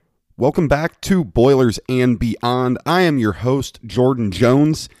Welcome back to Boilers and Beyond. I am your host, Jordan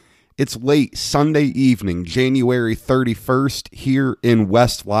Jones. It's late Sunday evening, January 31st, here in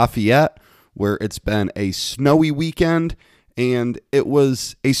West Lafayette, where it's been a snowy weekend, and it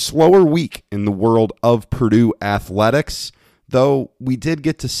was a slower week in the world of Purdue athletics, though we did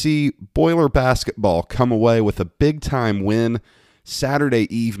get to see Boiler basketball come away with a big-time win Saturday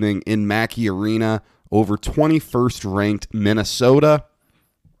evening in Mackey Arena over 21st-ranked Minnesota.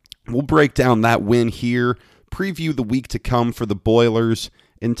 We'll break down that win here, preview the week to come for the Boilers,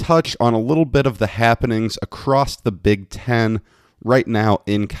 and touch on a little bit of the happenings across the Big Ten right now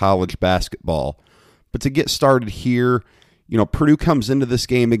in college basketball. But to get started here, Purdue comes into this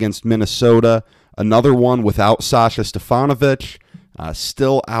game against Minnesota, another one without Sasha Stefanovic,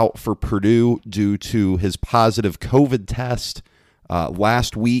 still out for Purdue due to his positive COVID test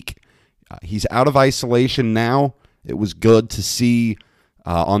last week. He's out of isolation now. It was good to see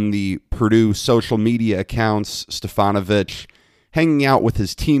on the Purdue social media accounts, Stefanovic hanging out with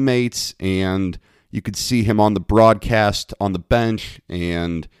his teammates, and you could see him on the broadcast on the bench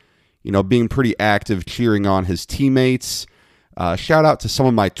and, being pretty active, cheering on his teammates. Shout out to some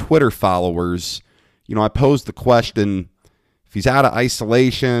of my Twitter followers. I posed the question, if he's out of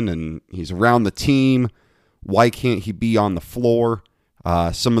isolation and he's around the team, why can't he be on the floor?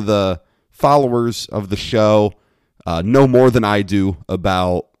 Some of the followers of the show know more than I do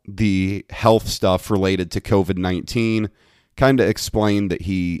about the health stuff related to COVID-19. Kind of explained that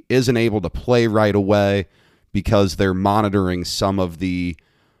he isn't able to play right away because they're monitoring some of the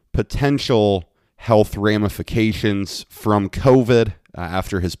potential health ramifications from COVID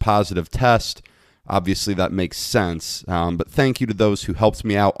after his positive test. Obviously, that makes sense. But thank you to those who helped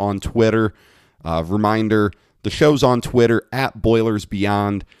me out on Twitter. Reminder, the show's on Twitter, at Boilers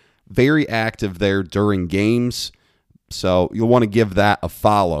Beyond. Very active there during games. So you'll want to give that a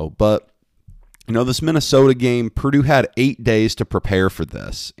follow. But, this Minnesota game, Purdue had 8 days to prepare for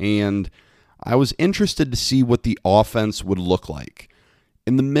this. And I was interested to see what the offense would look like.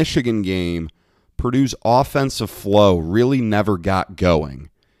 In the Michigan game, Purdue's offensive flow really never got going.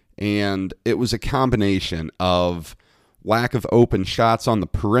 And it was a combination of lack of open shots on the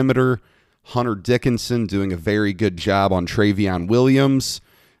perimeter, Hunter Dickinson doing a very good job on Travion Williams,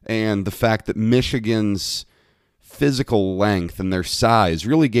 and the fact that Michigan's physical length and their size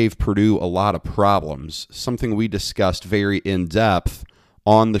really gave Purdue a lot of problems, something we discussed very in-depth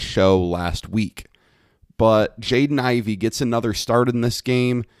on the show last week. But Jaden Ivey gets another start in this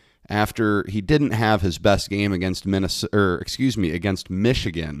game after he didn't have his best game against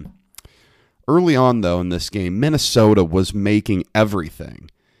Michigan. Early on, though, in this game, Minnesota was making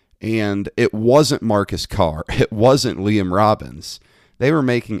everything. And it wasn't Marcus Carr. It wasn't Liam Robbins. They were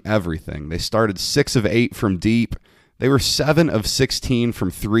making everything. They started 6 of 8 from deep. They were 7 of 16 from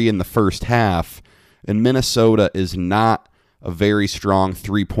 3 in the first half. And Minnesota is not a very strong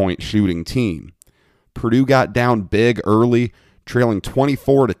three-point shooting team. Purdue got down big early, trailing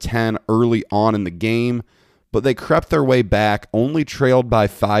 24-10 early on in the game. But they crept their way back, only trailed by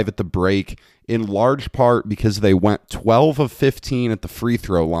 5 at the break, in large part because they went 12 of 15 at the free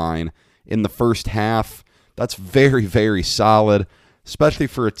throw line in the first half. That's very, very solid, especially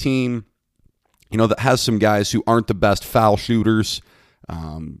for a team, that has some guys who aren't the best foul shooters.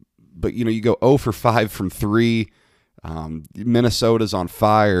 But, you go 0 for 5 from 3. Minnesota's on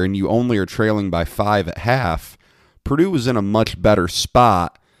fire, and you only are trailing by 5 at half. Purdue was in a much better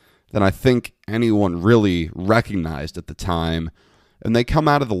spot than I think anyone really recognized at the time. And they come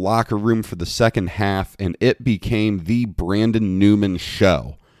out of the locker room for the second half, and it became the Brandon Newman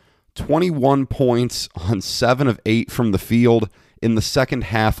show. 21 points on 7 of 8 from the field in the second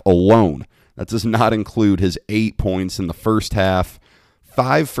half alone. That does not include his 8 points in the first half.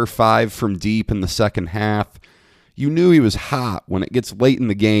 5 for 5 from deep in the second half. You knew he was hot when it gets late in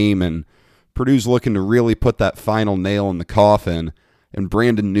the game, and Purdue's looking to really put that final nail in the coffin. And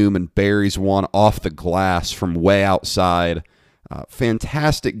Brandon Newman buries one off the glass from way outside.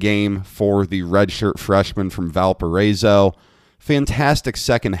 Fantastic game for the redshirt freshman from Valparaiso. Fantastic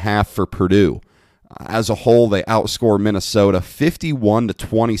second half for Purdue. As a whole, they outscore Minnesota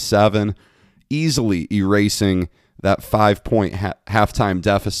 51-27, easily erasing that 5-point halftime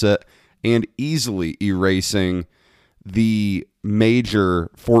deficit and easily erasing the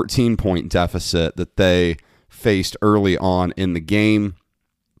major 14-point deficit that they faced early on in the game.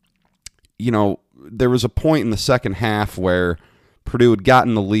 There was a point in the second half where Purdue had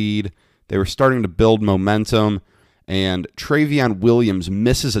gotten the lead. They were starting to build momentum, and Travion Williams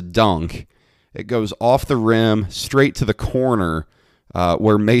misses a dunk. It goes off the rim, straight to the corner,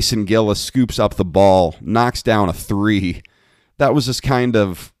 where Mason Gillis scoops up the ball, knocks down a 3. that was just kind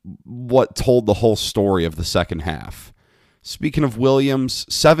of what told the whole story of the second half. Speaking of Williams,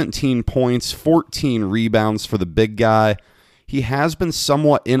 17 points, 14 rebounds for the big guy. He has been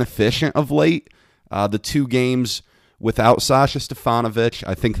somewhat inefficient of late. The 2 games without Sasha Stefanovic,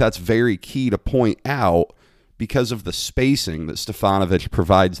 I think that's very key to point out because of the spacing that Stefanovic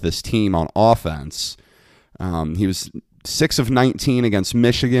provides this team on offense. He was 6 of 19 against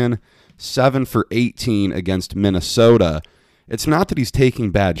Michigan, 7 for 18 against Minnesota. It's not that he's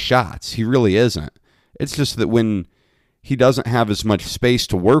taking bad shots. He really isn't. It's just that when he doesn't have as much space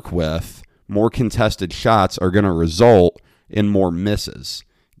to work with, more contested shots are going to result in more misses.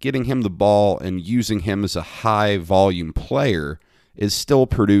 Getting him the ball and using him as a high-volume player is still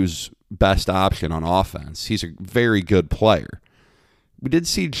Purdue's best option on offense. He's a very good player. We did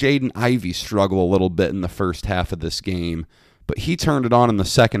see Jaden Ivey struggle a little bit in the first half of this game, but he turned it on in the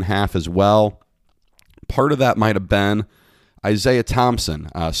second half as well. Part of that might have been Isaiah Thompson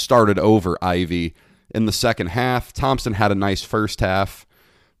started over Ivey in the second half. Thompson had a nice first half,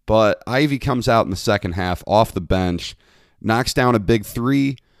 but Ivey comes out in the second half off the bench, knocks down a big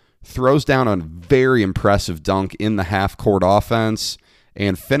 3, throws down a very impressive dunk in the half-court offense,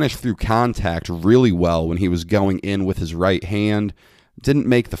 and finished through contact really well when he was going in with his right hand. Didn't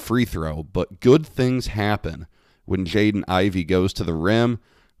make the free throw, but good things happen when Jaden Ivey goes to the rim.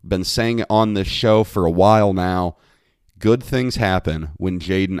 Been saying it on this show for a while now. Good things happen when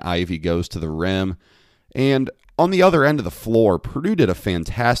Jaden Ivey goes to the rim. And on the other end of the floor, Purdue did a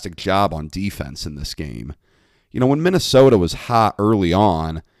fantastic job on defense in this game. You know, when Minnesota was hot early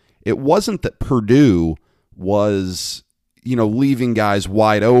on, it wasn't that Purdue was, leaving guys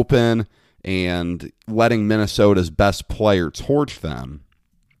wide open and letting Minnesota's best player torch them.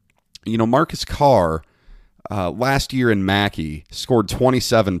 Marcus Carr, last year in Mackey, scored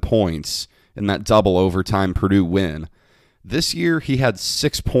 27 points in that double overtime Purdue win. This year, he had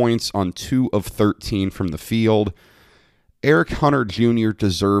 6 points on 2 of 13 from the field. Eric Hunter Jr.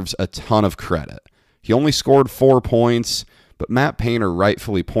 deserves a ton of credit. He only scored 4 points, but Matt Painter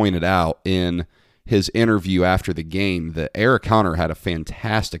rightfully pointed out in his interview after the game that Eric Hunter had a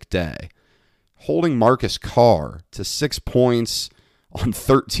fantastic day. Holding Marcus Carr to 6 points on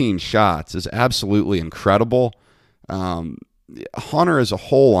 13 shots is absolutely incredible. Hunter as a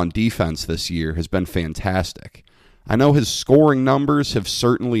whole on defense this year has been fantastic. I know his scoring numbers have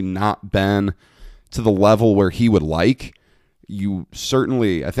certainly not been to the level where he would like.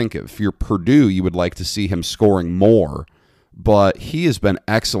 I think if you're Purdue, you would like to see him scoring more. But he has been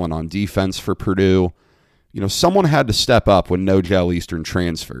excellent on defense for Purdue. Someone had to step up when Nojel Eastern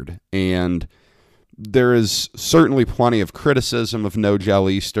transferred. And there is certainly plenty of criticism of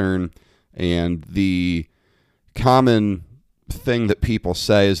Nojel Eastern. And the common thing that people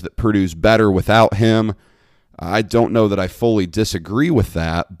say is that Purdue's better without him. I don't know that I fully disagree with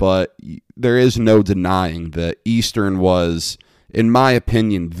that, but there is no denying that Eastern was, in my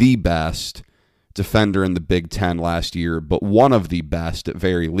opinion, the best defender in the Big Ten last year, but one of the best at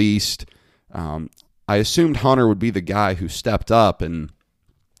very least. I assumed Hunter would be the guy who stepped up and,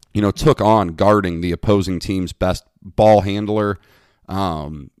 took on guarding the opposing team's best ball handler.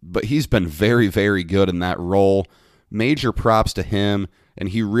 But he's been very, very good in that role. Major props to him, and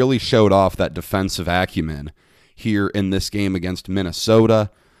he really showed off that defensive acumen here in this game against Minnesota.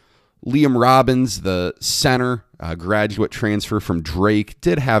 Liam Robbins, the center, graduate transfer from Drake,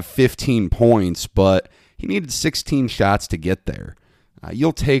 did have 15 points, but he needed 16 shots to get there.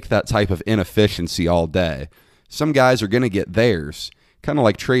 You'll take that type of inefficiency all day. Some guys are going to get theirs, kind of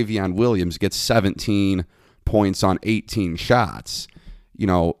like Travion Williams gets 17 points on 18 shots.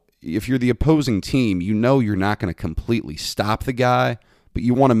 If you're the opposing team, you're not going to completely stop the guy, but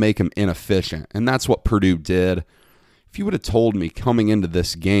you want to make him inefficient, and that's what Purdue did. If you would have told me coming into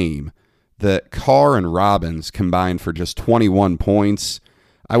this game that Carr and Robbins combined for just 21 points,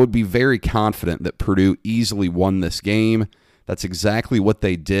 I would be very confident that Purdue easily won this game. That's exactly what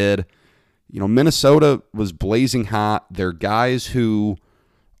they did. Minnesota was blazing hot. They're guys who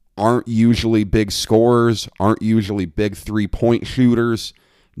aren't usually big scorers, aren't usually big three-point shooters,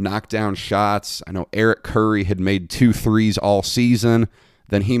 knock down shots. I know Eric Curry had made 2 threes all season.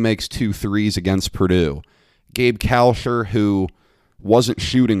 Then he makes 2 threes against Purdue. Gabe Kalsher, who wasn't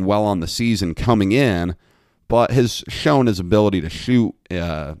shooting well on the season coming in, but has shown his ability to shoot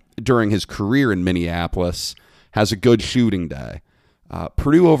during his career in Minneapolis, has a good shooting day.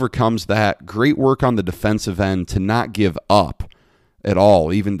 Purdue overcomes that. Great work on the defensive end to not give up at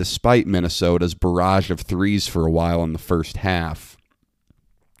all, even despite Minnesota's barrage of threes for a while in the first half.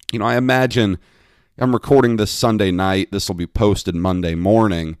 I imagine I'm recording this Sunday night. This will be posted Monday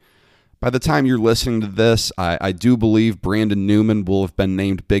morning. By the time you're listening to this, I do believe Brandon Newman will have been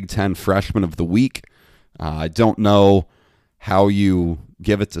named Big Ten Freshman of the Week. I don't know how you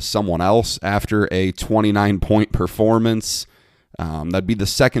give it to someone else after a 29-point performance. That'd be the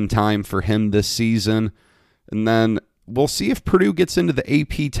second time for him this season. And then we'll see if Purdue gets into the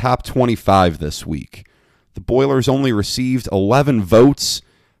AP Top 25 this week. The Boilers only received 11 votes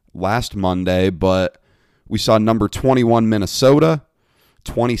last Monday, but we saw number 21 Minnesota,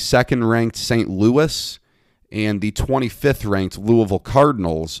 22nd ranked St. Louis, and the 25th ranked Louisville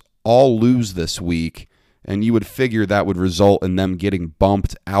Cardinals all lose this week, and you would figure that would result in them getting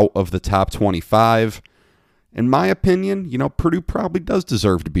bumped out of the top 25. In my opinion, Purdue probably does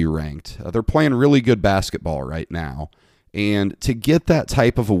deserve to be ranked. They're playing really good basketball right now, and to get that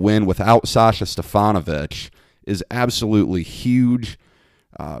type of a win without Sasha Stefanovic is absolutely huge.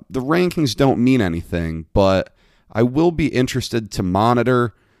 The rankings don't mean anything, but I will be interested to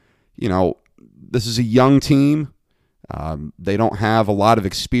monitor. This is a young team. They don't have a lot of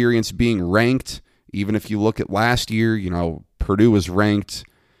experience being ranked. Even if you look at last year, Purdue was ranked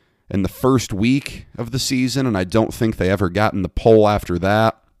in the first week of the season, and I don't think they ever got in the poll after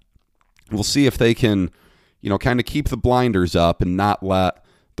that. We'll see if they can, kind of keep the blinders up and not let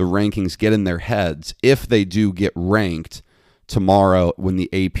the rankings get in their heads if they do get ranked tomorrow when the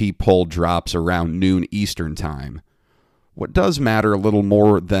AP poll drops around noon Eastern time. What does matter a little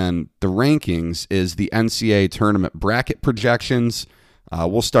more than the rankings is the NCAA tournament bracket projections.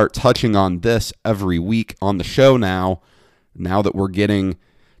 We'll start touching on this every week on the show now that we're getting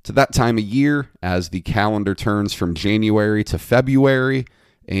to that time of year as the calendar turns from January to February,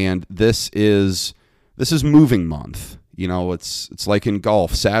 and this is moving month. It's like in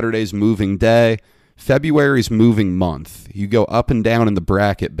golf. Saturday's moving day. February's moving month. You go up and down in the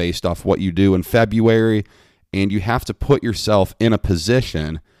bracket based off what you do in February, and you have to put yourself in a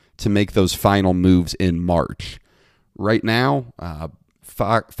position to make those final moves in March. Right now,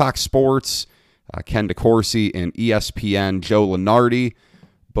 Fox Sports, Ken DeCourcy, and ESPN, Joe Lunardi,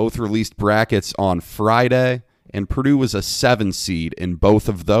 both released brackets on Friday, and Purdue was a 7 seed in both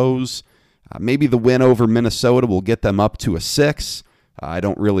of those. Maybe the win over Minnesota will get them up to a 6. I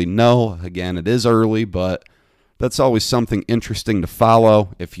don't really know. Again, it is early, but that's always something interesting to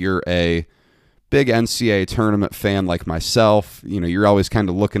follow. If you're a big NCAA tournament fan like myself, you're always kind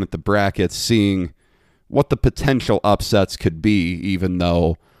of looking at the brackets, seeing what the potential upsets could be, even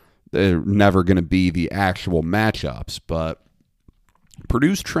though they're never going to be the actual matchups. But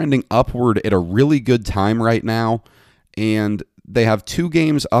Purdue's trending upward at a really good time right now, and they have 2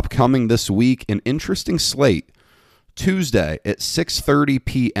 games upcoming this week, an interesting slate. Tuesday at 6:30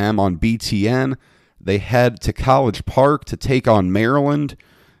 p.m. on BTN, they head to College Park to take on Maryland.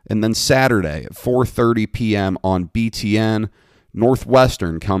 And then Saturday at 4:30 p.m. on BTN,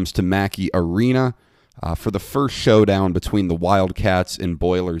 Northwestern comes to Mackey Arena for the first showdown between the Wildcats and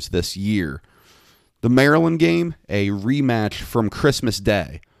Boilers this year. The Maryland game, a rematch from Christmas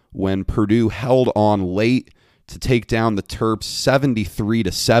Day, when Purdue held on late to take down the Terps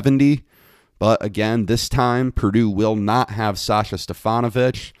 73-70. But again, this time, Purdue will not have Sasha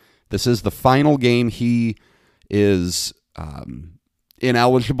Stefanovic. This is the final game he is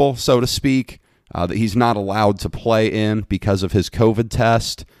ineligible, so to speak, that he's not allowed to play in because of his COVID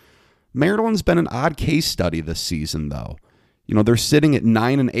test. Maryland's been an odd case study this season, though. They're sitting at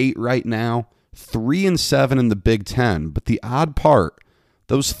 9-8 right now, 3-7 in the Big Ten. But the odd part,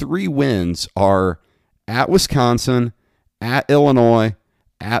 those 3 wins are at Wisconsin, at Illinois,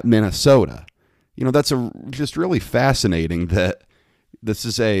 at Minnesota. That's just really fascinating that this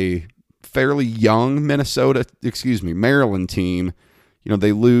is a fairly young Maryland team.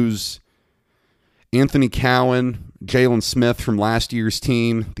 They lose Anthony Cowan, Jalen Smith from last year's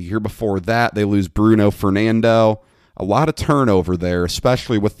team. The year before that, they lose Bruno Fernando. A lot of turnover there,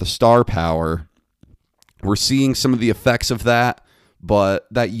 especially with the star power. We're seeing some of the effects of that, but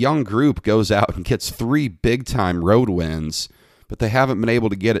that young group goes out and gets 3 big-time road wins, but they haven't been able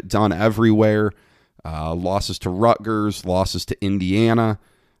to get it done everywhere. Losses to Rutgers, losses to Indiana,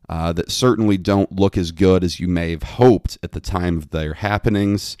 that certainly don't look as good as you may have hoped at the time of their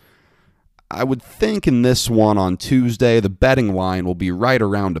happenings. I would think in this one on Tuesday, the betting line will be right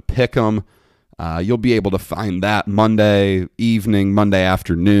around a pick 'em. You'll be able to find that Monday evening, Monday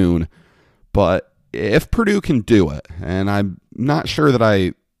afternoon. But if Purdue can do it, and I'm not sure that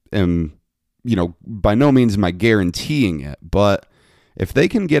I am, by no means am I guaranteeing it, but if they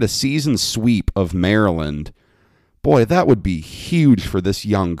can get a season sweep of Maryland, boy, that would be huge for this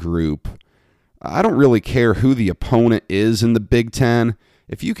young group. I don't really care who the opponent is in the Big Ten.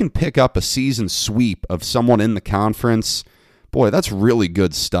 If you can pick up a season sweep of someone in the conference, Boy, that's really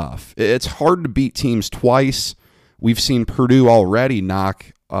good stuff. It's hard to beat teams twice. We've seen Purdue already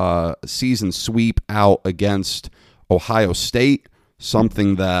knock a season sweep out against Ohio State,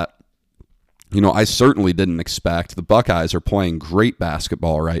 something that, I certainly didn't expect. The Buckeyes are playing great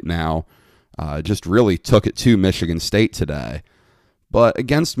basketball right now. Just really took it to Michigan State today. But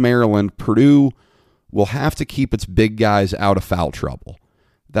against Maryland, Purdue will have to keep its big guys out of foul trouble.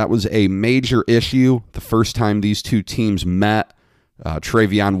 That was a major issue the first time these two teams met.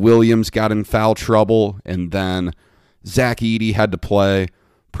 Travion Williams got in foul trouble, and then Zach Edey had to play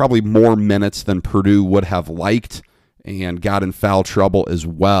probably more minutes than Purdue would have liked and got in foul trouble as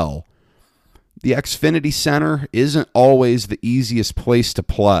well. The Xfinity Center isn't always the easiest place to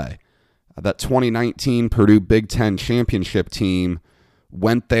play. That 2019 Purdue Big Ten championship team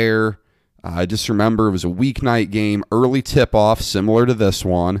went there. I just remember it was a weeknight game, early tip-off, similar to this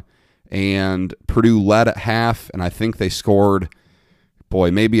one, and Purdue led at half, and I think they scored,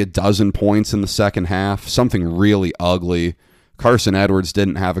 maybe a dozen points in the second half, something really ugly. Carson Edwards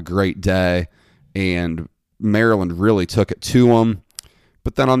didn't have a great day, and Maryland really took it to him.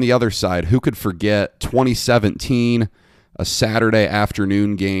 But then on the other side, who could forget 2017, a Saturday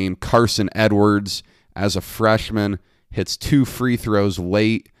afternoon game, Carson Edwards, as a freshman, hits 2 free throws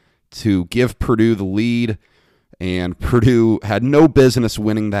late to give Purdue the lead, and Purdue had no business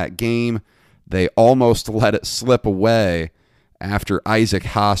winning that game. They almost let it slip away after Isaac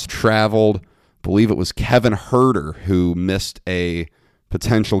Haas traveled. I believe it was Kevin Herter who missed a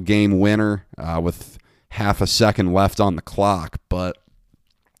potential game winner with half a second left on the clock. But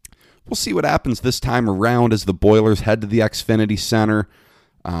we'll see what happens this time around as the Boilers head to the Xfinity Center.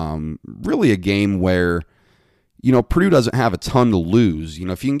 Really a game where Purdue doesn't have a ton to lose.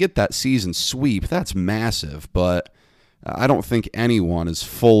 If you can get that season sweep, that's massive. But I don't think anyone is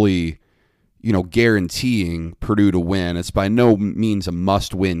fully, guaranteeing Purdue to win. It's by no means a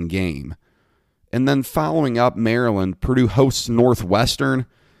must-win game. And then following up Maryland, Purdue hosts Northwestern.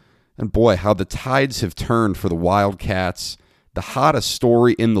 And boy, how the tides have turned for the Wildcats. The hottest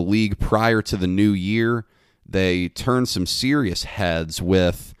story in the league prior to the new year. They turned some serious heads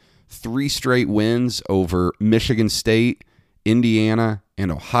with 3 straight wins over Michigan State, Indiana,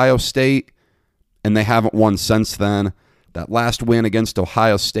 and Ohio State, and they haven't won since then. That last win against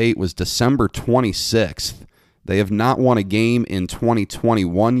Ohio State was December 26th. They have not won a game in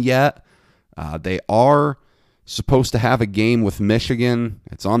 2021 yet. They are supposed to have a game with Michigan.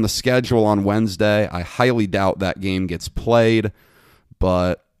 It's on the schedule on Wednesday. I highly doubt that game gets played,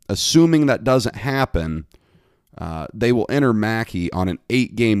 but assuming that doesn't happen, they will enter Mackey on an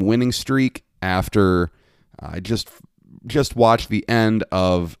 8-game winning streak after I just watched the end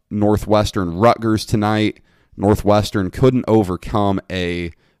of Northwestern Rutgers tonight. Northwestern couldn't overcome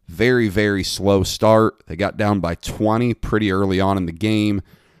a very, very slow start. They got down by 20 pretty early on in the game,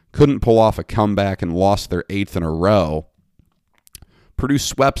 couldn't pull off a comeback, and lost their 8th in a row. Purdue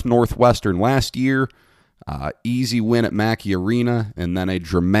swept Northwestern last year. Easy win at Mackey Arena, and then a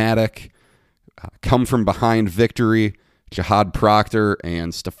dramatic come-from-behind victory. Jihad Proctor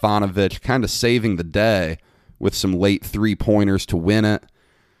and Stefanovic kind of saving the day with some late 3-pointers to win it.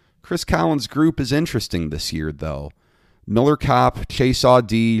 Chris Collins' group is interesting this year, though. Miller Kopp, Chase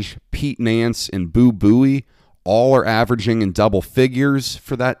Audige, Pete Nance, and Boo Buie all are averaging in double figures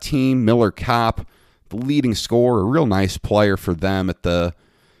for that team. Miller Kopp, the leading scorer, a real nice player for them at the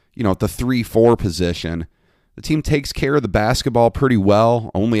 3-4 position. The team takes care of the basketball pretty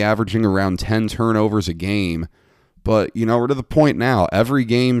well, only averaging around 10 turnovers a game. But, we're to the point now. Every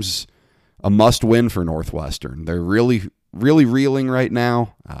game's a must-win for Northwestern. They're really, really reeling right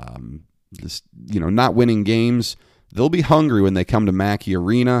now. Not winning games. They'll be hungry when they come to Mackey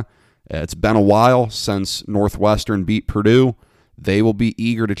Arena. It's been a while since Northwestern beat Purdue. They will be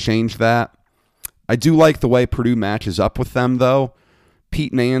eager to change that. I do like the way Purdue matches up with them, though.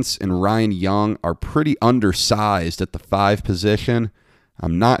 Pete Nance and Ryan Young are pretty undersized at the 5 position.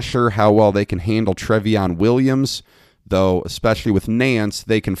 I'm not sure how well they can handle Travion Williams, though especially with Nance,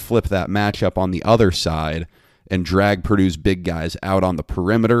 they can flip that matchup on the other side and drag Purdue's big guys out on the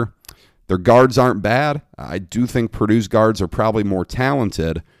perimeter. Their guards aren't bad. I do think Purdue's guards are probably more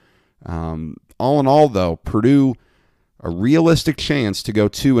talented. All in all, though, Purdue, a realistic chance to go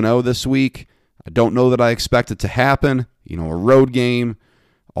 2-0 this week. I don't know that I expect it to happen. A road game,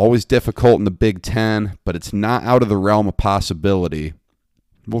 always difficult in the Big Ten, but it's not out of the realm of possibility.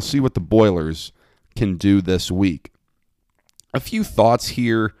 We'll see what the Boilers can do this week. A few thoughts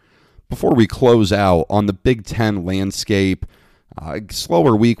here before we close out on the Big Ten landscape. A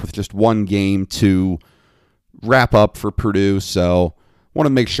slower week with just one game to wrap up for Purdue, so want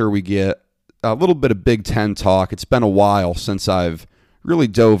to make sure we get a little bit of Big Ten talk. It's been a while since I've really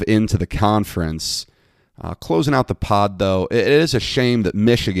dove into the conference. Closing out the pod, though, it is a shame that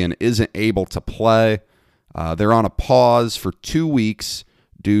Michigan isn't able to play. They're on a pause for 2 weeks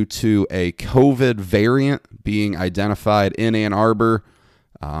due to a COVID variant being identified in Ann Arbor.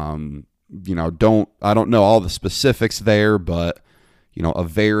 I don't know all the specifics there, but a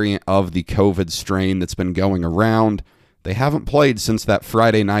variant of the COVID strain that's been going around. They haven't played since that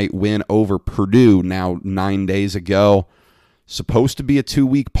Friday night win over Purdue now 9 days ago. Supposed to be a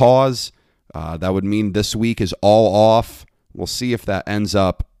 2-week pause. That would mean this week is all off. We'll see if that ends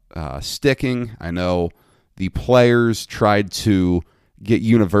up sticking. I know the players tried to get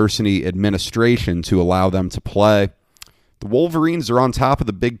university administration to allow them to play. The Wolverines are on top of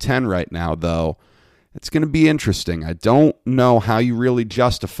the Big Ten right now, though. It's going to be interesting. I don't know how you really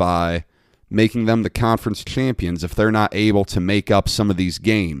justify making them the conference champions if they're not able to make up some of these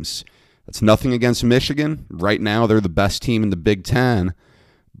games. That's nothing against Michigan. Right now, they're the best team in the Big Ten.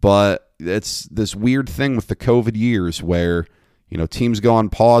 But it's this weird thing with the COVID years where, teams go on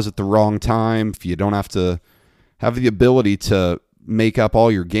pause at the wrong time. If you don't have to have the ability to make up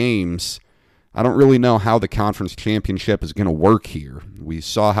all your games, I don't really know how the conference championship is going to work here. We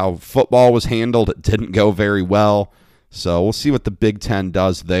saw how football was handled. It didn't go very well. So we'll see what the Big Ten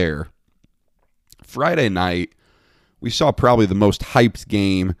does there. Friday night, we saw probably the most hyped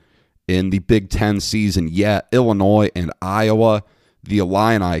game in the Big Ten season yet. Illinois and Iowa. The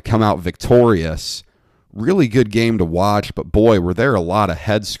Illini come out victorious. Really good game to watch, but boy, were there a lot of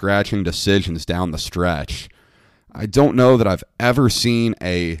head-scratching decisions down the stretch. I don't know that I've ever seen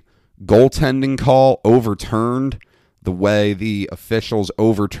a goaltending call overturned the way the officials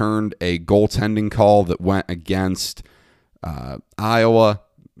overturned a goaltending call that went against Iowa,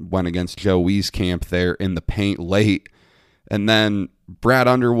 went against Joe Wieskamp there in the paint late. And then Brad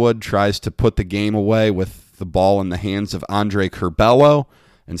Underwood tries to put the game away with the ball in the hands of Andre Curbelo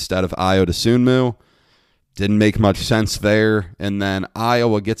instead of Ayo Dosunmu. Didn't make much sense there. And then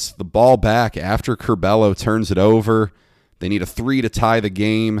Iowa gets the ball back after Curbelo turns it over. They need a 3 to tie the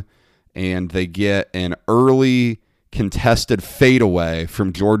game, and they get an early contested fadeaway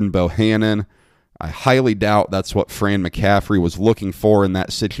from Jordan Bohannon. I highly doubt that's what Fran McCaffrey was looking for in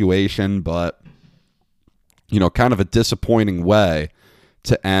that situation, but, kind of a disappointing way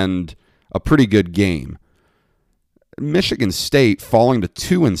to end a pretty good game. Michigan State falling to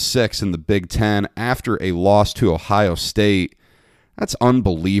 2-6 in the Big Ten after a loss to Ohio State. That's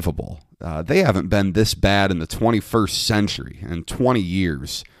unbelievable. They haven't been this bad in the 21st century in 20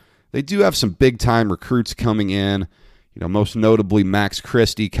 years. They do have some big-time recruits coming in, most notably Max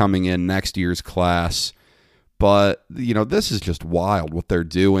Christie coming in next year's class. But, this is just wild what they're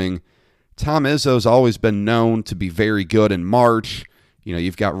doing. Tom Izzo's always been known to be very good in March.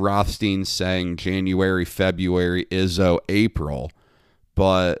 You've got Rothstein saying January, February, Izzo, April.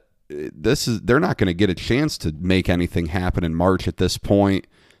 But they're not going to get a chance to make anything happen in March at this point.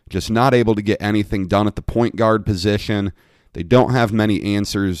 Just not able to get anything done at the point guard position. They don't have many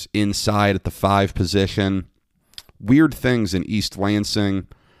answers inside at the 5 position. Weird things in East Lansing.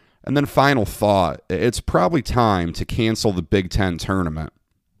 And then final thought, it's probably time to cancel the Big Ten tournament.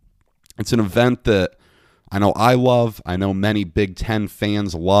 It's an event that I know I love, I know many Big Ten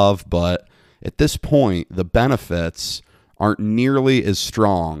fans love, but at this point, the benefits aren't nearly as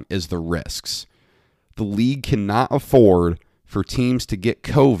strong as the risks. The league cannot afford for teams to get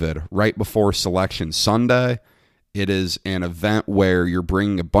COVID right before Selection Sunday. It is an event where you're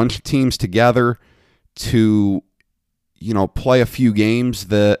bringing a bunch of teams together to, play a few games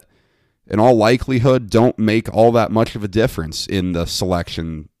that, in all likelihood, don't make all that much of a difference in the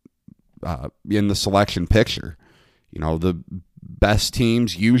selection picture. The best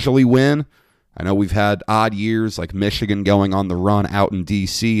teams usually win. I know we've had odd years like Michigan going on the run out in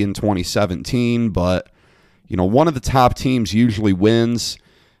D.C. in 2017, but, one of the top teams usually wins.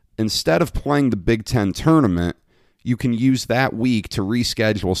 Instead of playing the Big Ten tournament, you can use that week to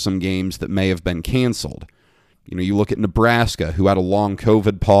reschedule some games that may have been canceled. You look at Nebraska, who had a long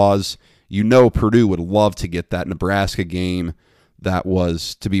COVID pause. Purdue would love to get that Nebraska game that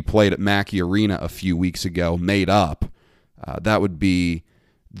was to be played at Mackey Arena a few weeks ago made up. That would be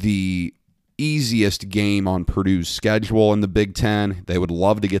the easiest game on Purdue's schedule in the Big Ten. They would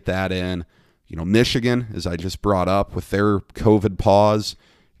love to get that in. Michigan, as I just brought up, with their COVID pause,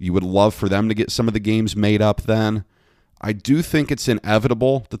 you would love for them to get some of the games made up then. I do think it's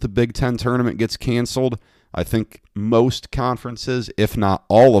inevitable that the Big Ten tournament gets canceled. I think most conferences, if not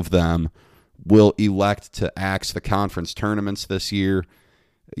all of them, will elect to axe the conference tournaments this year.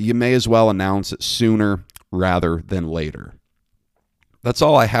 You may as well announce it sooner rather than later. That's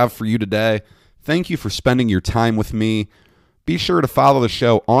all I have for you today. Thank you for spending your time with me. Be sure to follow the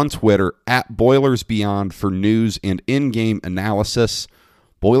show on Twitter at Boilers Beyond for news and in-game analysis.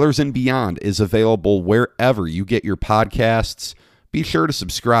 Boilers and Beyond is available wherever you get your podcasts. Be sure to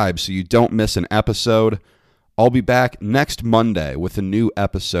subscribe so you don't miss an episode. I'll be back next Monday with a new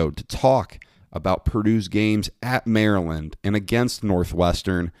episode to talk about Purdue's games at Maryland and against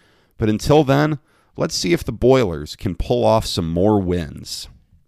Northwestern. But until then, let's see if the Boilers can pull off some more wins.